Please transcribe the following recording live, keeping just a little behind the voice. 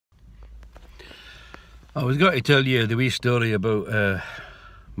I was going to tell you the wee story about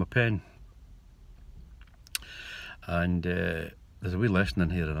my pen, and there's a wee lesson in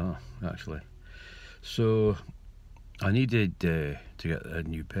here and all, actually. So I needed to get a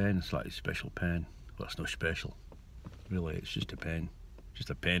new pen, a slightly special pen. Well, it's not special, really. It's just a pen,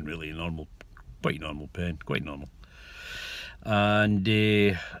 really, a normal, quite normal pen, quite normal. And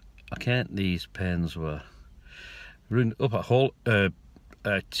I can't. These pens were up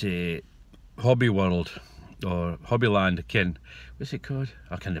at Hobby World or Hobbyland, Ken. What's it called?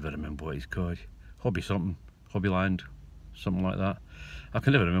 I can never remember what it's called. Hobby something, Hobbyland, something like that. I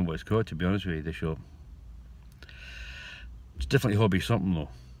can never remember what it's called, to be honest with you, the shop. It's definitely Hobby something though,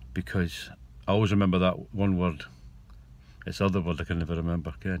 because I always remember that one word. It's the other word I can never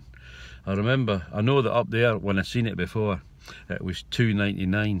remember, Ken. I know that up there, when I seen it before, it was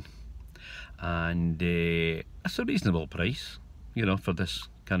 $2.99, and it's a reasonable price, you know, for this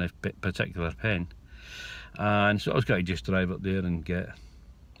kind of particular pen. And so I was going to just drive up there and get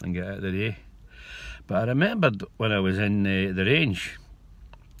out the day. But I remembered when I was in the range,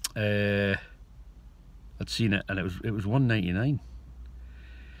 I'd seen it, and it was $1.99.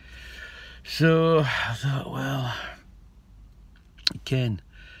 So I thought, well, Ken,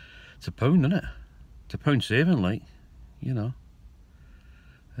 it's £1, isn't it? It's £1 saving, like, you know.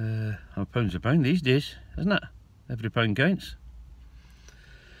 A pound's a pound these days, isn't it? Every pound counts.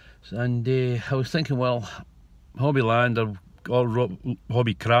 And I was thinking, well, Hobbyland or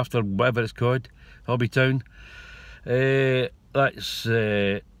Hobbycraft or whatever it's called, Hobbytown, that's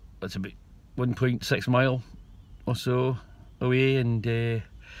about 1.6 mile or so away, and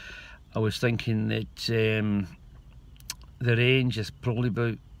I was thinking that the range is probably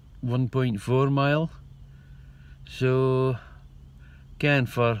about 1.4 mile. So again,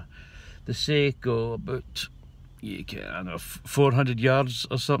 for the sake of about, I don't know, 400 yards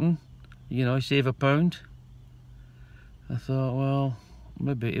or something, you know, save £1. I thought, well,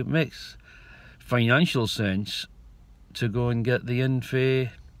 maybe it makes financial sense to go and get the Infi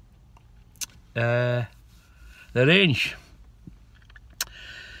the range.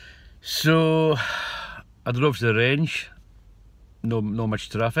 So I drove to the range. No much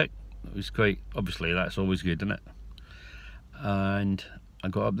traffic. It was quite, obviously that's always good, isn't it? And I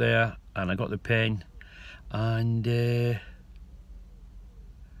got up there and I got the pen, and I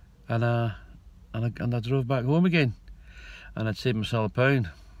drove back home again, and I'd saved myself £1.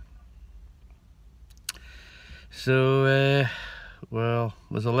 So well,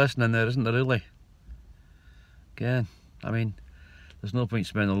 there's a lesson in there, isn't there, really? Again, I mean, there's no point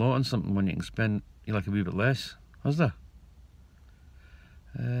spending a lot on something when you can spend like a wee bit less, is there?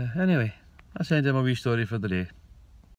 Anyway, that's the end of my wee story for the day.